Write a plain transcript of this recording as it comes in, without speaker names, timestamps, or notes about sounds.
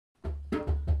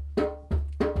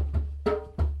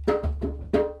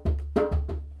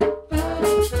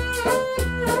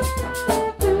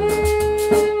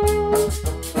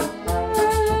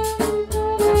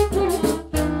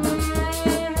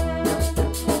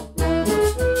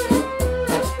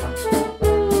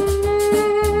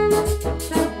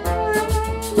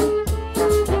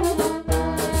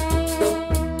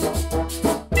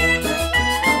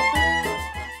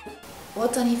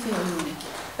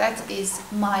That is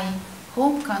my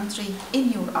home country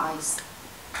in your eyes.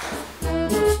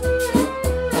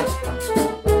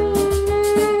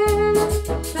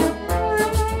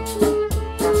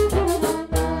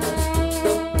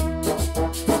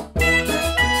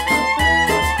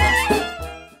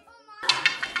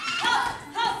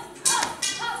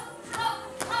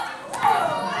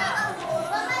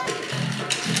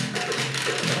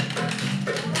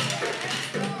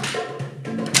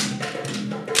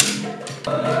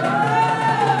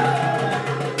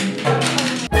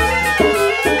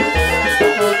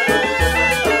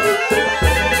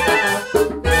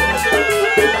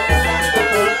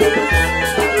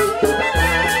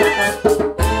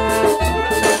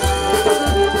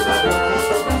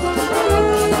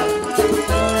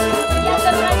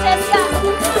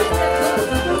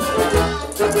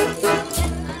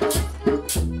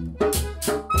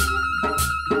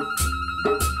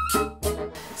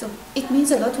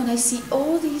 A lot when I see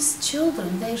all these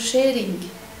children, they're sharing,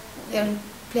 they're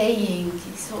playing,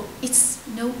 so it's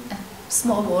a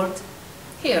small world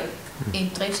here in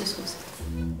Trefseshuset.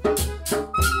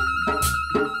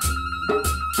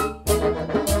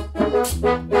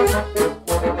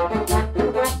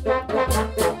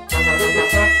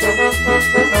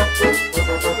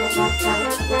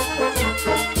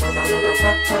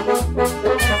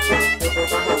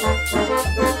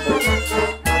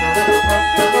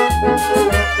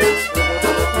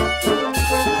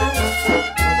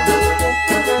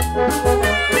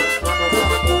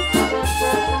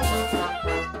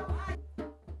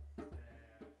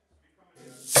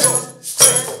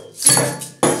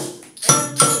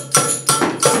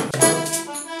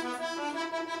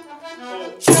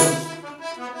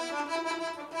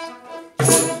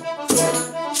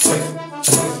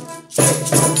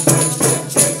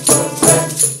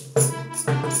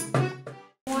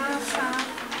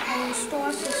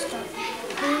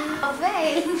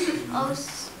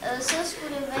 Og så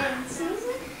skulle det være en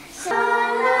tisse.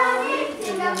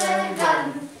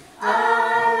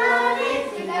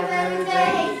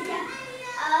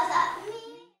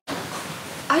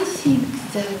 I think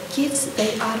the kids,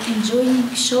 they are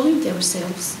enjoying showing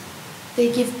themselves.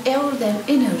 They give all them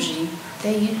energy.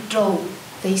 They draw,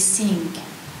 they sing,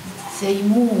 they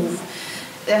move.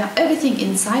 Everything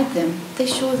inside them, they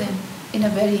show them in a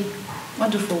very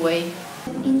wonderful way.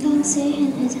 En gang sagde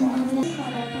han, at han har været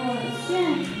for dig.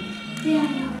 Ja.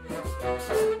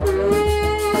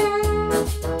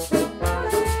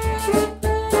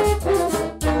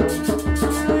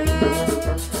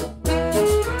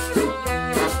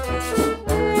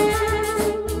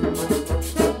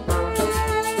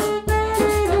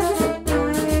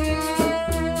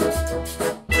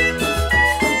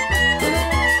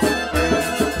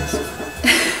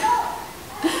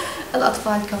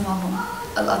 الأطفال كما هم،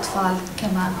 الأطفال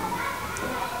كما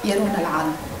يرون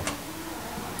العالم.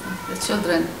 The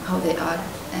children how they are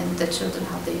and the children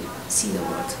how they see the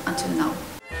world until now.